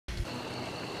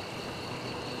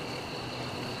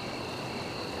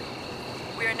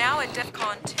We're now at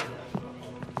DEFCON 2.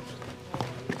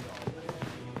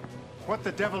 What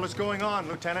the devil is going on,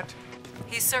 Lieutenant?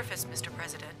 He's surfaced, Mr.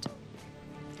 President.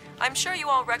 I'm sure you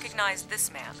all recognize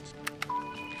this man.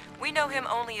 We know him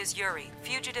only as Yuri,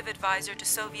 fugitive advisor to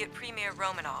Soviet Premier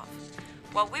Romanov.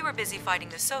 While we were busy fighting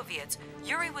the Soviets,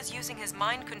 Yuri was using his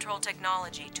mind control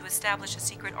technology to establish a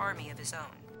secret army of his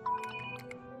own.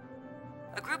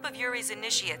 A group of Yuri's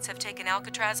initiates have taken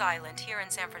Alcatraz Island here in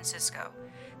San Francisco.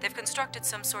 They've constructed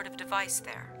some sort of device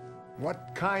there.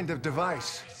 What kind of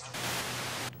device?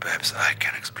 Perhaps I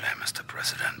can explain, Mr.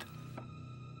 President.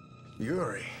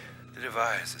 Yuri. The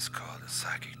device is called a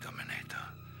psychic dominator.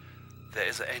 There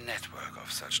is a network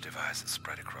of such devices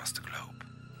spread across the globe.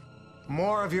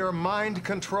 More of your mind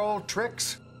control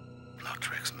tricks? No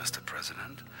tricks, Mr.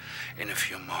 President. In a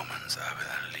few moments, I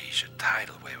will unleash a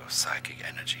tidal wave of psychic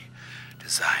energy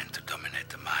designed to dominate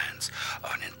the minds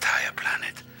of an entire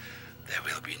planet. There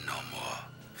will be no more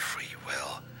free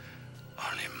will,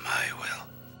 only my will.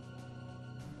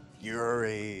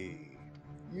 Yuri.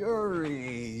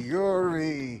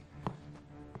 Yuri.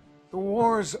 The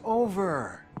war's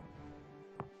over.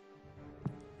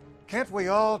 Can't we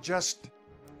all just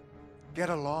get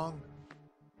along?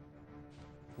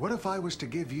 What if I was to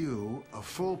give you a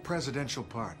full presidential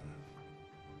pardon?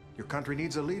 Your country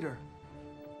needs a leader.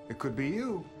 It could be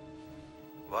you.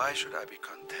 Why should I be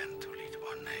content to lead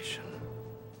one nation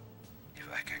if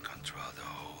I can control the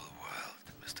whole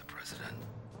world, Mr. President?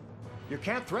 You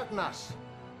can't threaten us.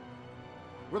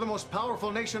 We're the most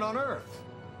powerful nation on Earth.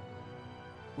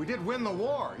 We did win the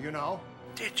war, you know.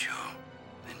 Did you?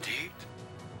 Indeed?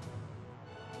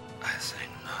 I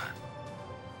think not.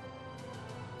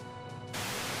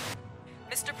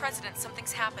 Mr. President,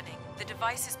 something's happening. The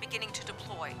device is beginning to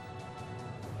deploy.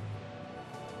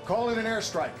 Call in an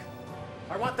airstrike.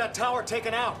 I want that tower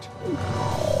taken out.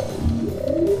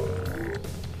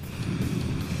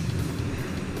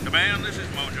 Command, this is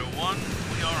Mojo 1.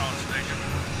 We are on station.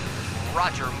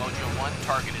 Roger, Mojo 1.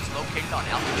 Target is located on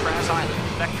Alcatraz Island,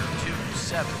 Vector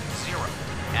 270,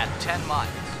 at 10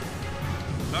 miles.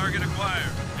 Target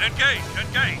acquired. Engage!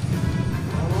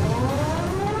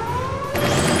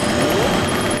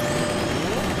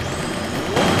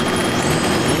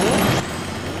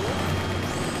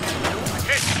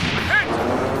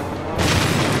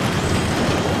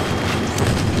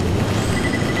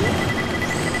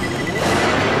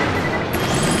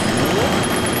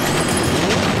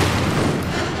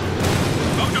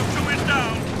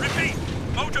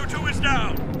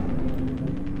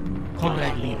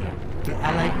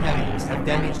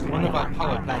 One of our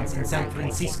power plants in San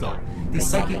Francisco. The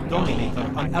psychic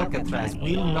dominator on Alcatraz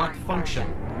will not function.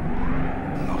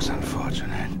 Most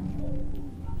unfortunate.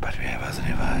 But we have other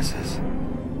devices.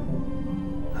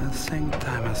 I think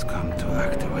time has come to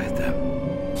activate them.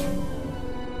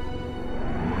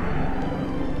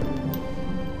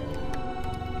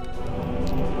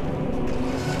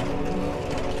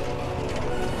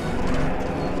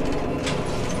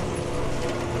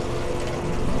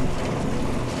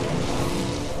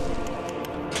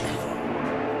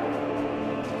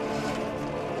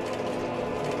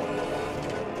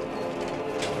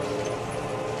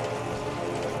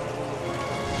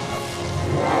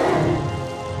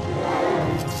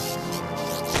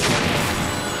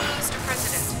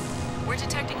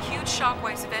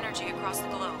 shockwaves of energy across the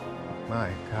globe.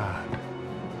 My God,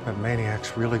 that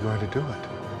maniac's really going to do it.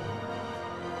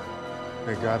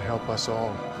 May God help us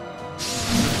all.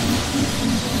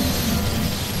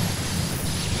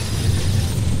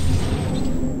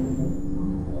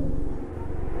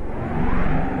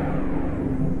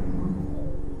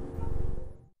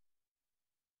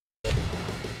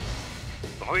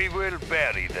 We will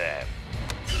bury them.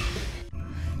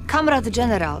 Comrade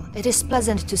General, it is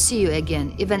pleasant to see you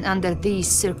again, even under these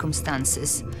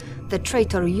circumstances. The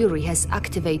traitor Yuri has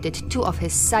activated 2 of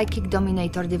his psychic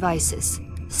dominator devices.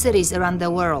 Cities around the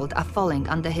world are falling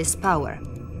under his power.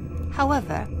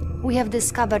 However, we have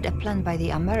discovered a plan by the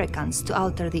Americans to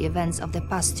alter the events of the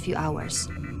past few hours.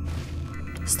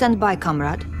 Stand by,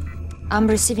 comrade. I'm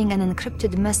receiving an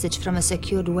encrypted message from a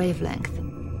secured wavelength.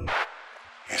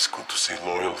 It's good to see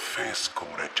loyal face,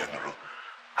 Comrade General.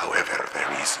 However,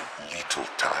 there is little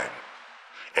time.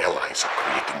 Allies are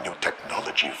creating new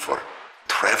technology for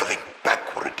traveling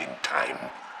backward in time.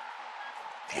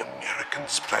 The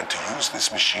Americans plan to use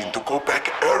this machine to go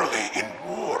back early in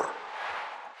war.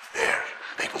 There,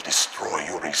 they will destroy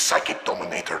Yuri's psychic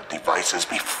dominator devices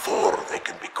before they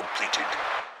can be completed.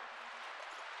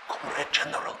 Comrade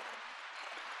General,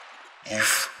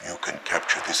 if you can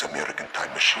capture this American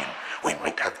time machine, we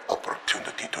might have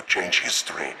opportunity to change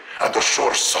history and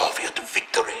assure Soviet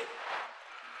victory.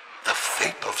 The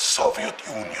fate of Soviet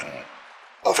Union,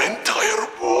 of entire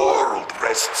world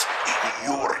rests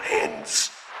in your hands.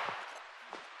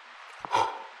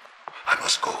 Oh, I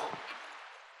must go.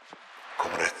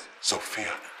 Comrade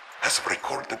Sophia has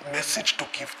recorded a message to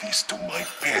give this to my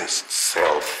best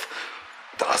self.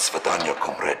 Do svidania,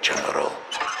 Comrade General.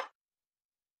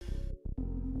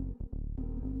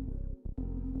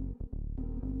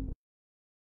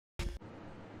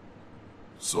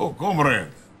 So,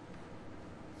 comrade,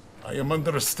 I am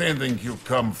understanding you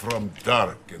come from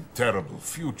dark and terrible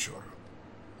future.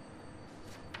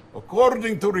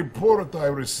 According to report I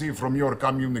received from your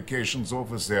communications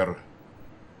officer,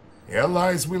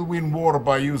 Allies will win war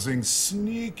by using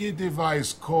sneaky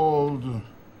device called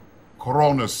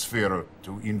Chronosphere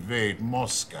to invade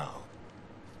Moscow.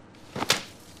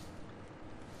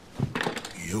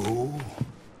 You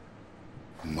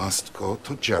must go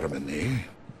to Germany.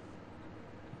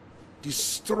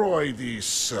 Destroy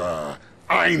this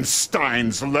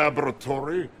Einstein's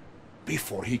laboratory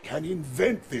before he can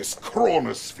invent this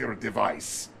Chronosphere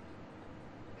device.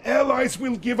 Allies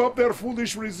will give up their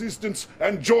foolish resistance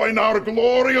and join our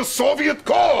glorious Soviet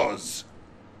cause.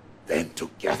 Then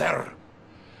together,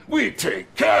 we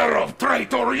take care of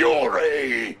traitor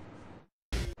Yuri!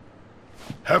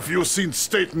 Have you seen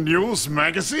State News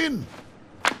magazine?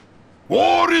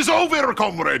 War is over,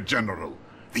 Comrade General.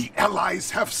 The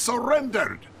Allies have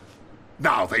surrendered.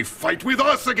 Now they fight with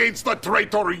us against the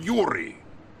traitor Yuri.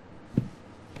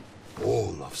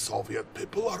 All of Soviet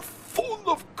people are full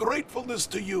of gratefulness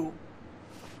to you.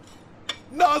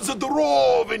 Na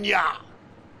zdrovenia!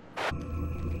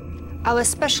 Our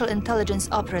special intelligence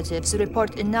operatives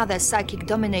report another psychic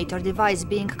dominator device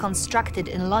being constructed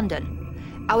in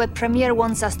London. Our premier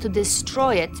wants us to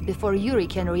destroy it before Yuri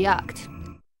can react.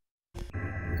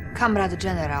 Comrade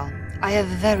General, I have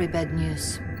very bad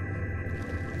news.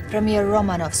 Premier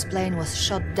Romanov's plane was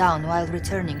shot down while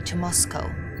returning to Moscow.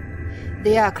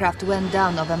 The aircraft went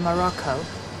down over Morocco.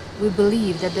 We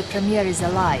believe that the Premier is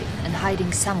alive and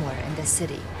hiding somewhere in the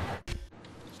city.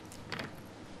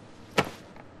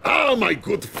 Ah, my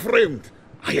good friend!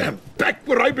 I am back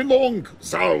where I belong,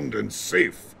 sound and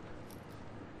safe.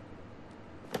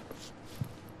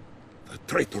 The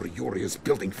traitor Yuri is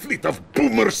building fleet of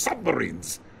boomer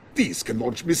submarines. These can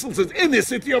launch missiles at any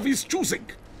city of his choosing.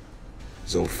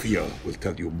 Zofia will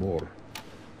tell you more.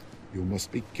 You must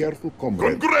be careful,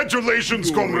 comrade. Congratulations,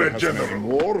 Yuri Comrade General!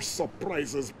 More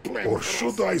surprises planned. Or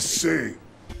should I say...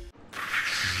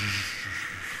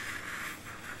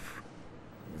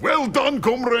 Well done,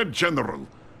 Comrade General.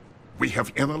 We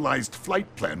have analyzed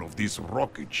flight plan of this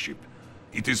rocket ship.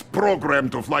 It is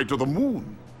programmed to fly to the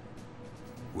moon.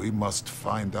 We must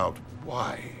find out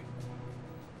why.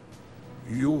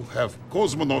 You have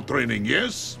cosmonaut training,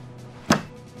 yes?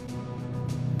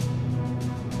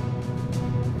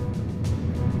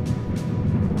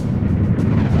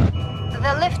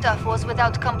 The liftoff was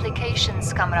without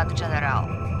complications, Comrade General.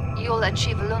 You'll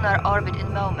achieve lunar orbit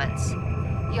in moments.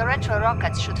 Your retro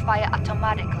rockets should fire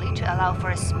automatically to allow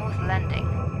for a smooth landing.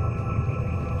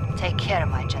 Take care,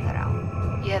 my General.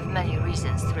 You have many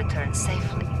reasons to return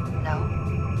safely, no?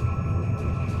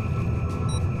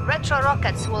 Retro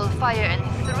rockets will fire in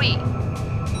 3,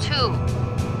 2,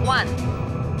 1.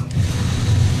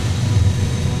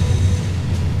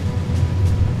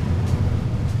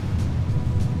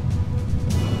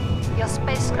 Your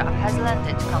spacecraft has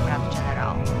landed, Comrade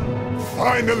General.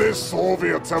 Finally,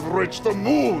 Soviets have reached the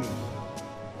moon!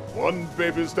 One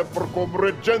baby step for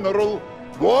Comrade General,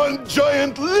 one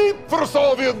giant leap for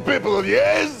Soviet people,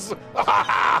 yes?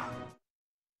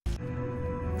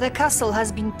 The castle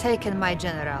has been taken, my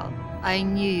General. I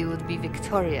knew you would be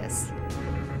victorious.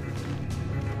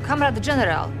 Comrade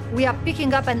General, we are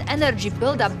picking up an energy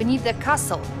buildup beneath the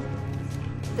castle.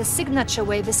 The signature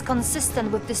wave is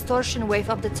consistent with distortion wave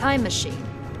of the time machine.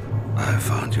 I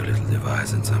found your little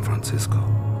device in San Francisco.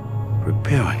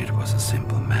 Repairing it was a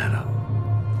simple matter.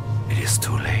 It is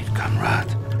too late,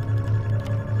 comrade.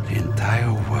 The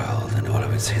entire world and all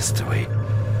of its history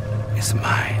is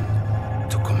mine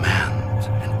to command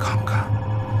and conquer.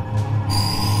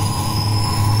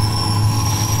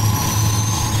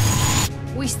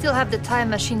 We still have the time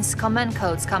machine's command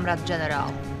codes, Comrade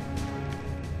General.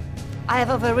 I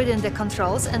have overridden the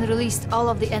controls and released all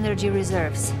of the energy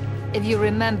reserves. If you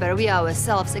remember, we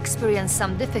ourselves experienced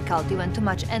some difficulty when too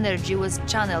much energy was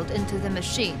channeled into the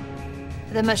machine.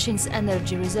 The machine's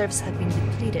energy reserves have been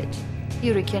depleted.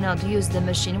 Yuri cannot use the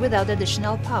machine without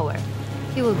additional power.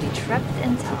 He will be trapped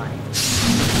in time.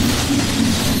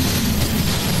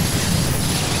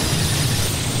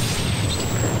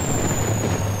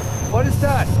 What is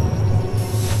that?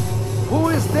 Who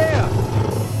is there?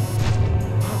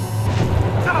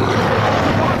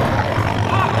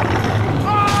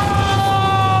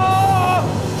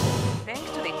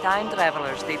 time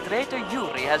travelers, the traitor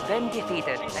Yuri has been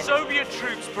defeated. Soviet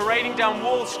troops parading down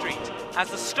Wall Street as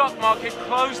the stock market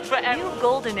closed forever. New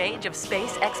golden age of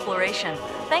space exploration,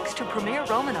 thanks to Premier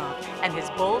Romanov and his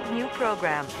bold new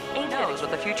program. Who knows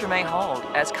what the future may hold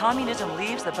as communism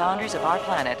leaves the boundaries of our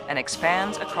planet and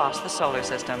expands across the solar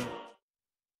system.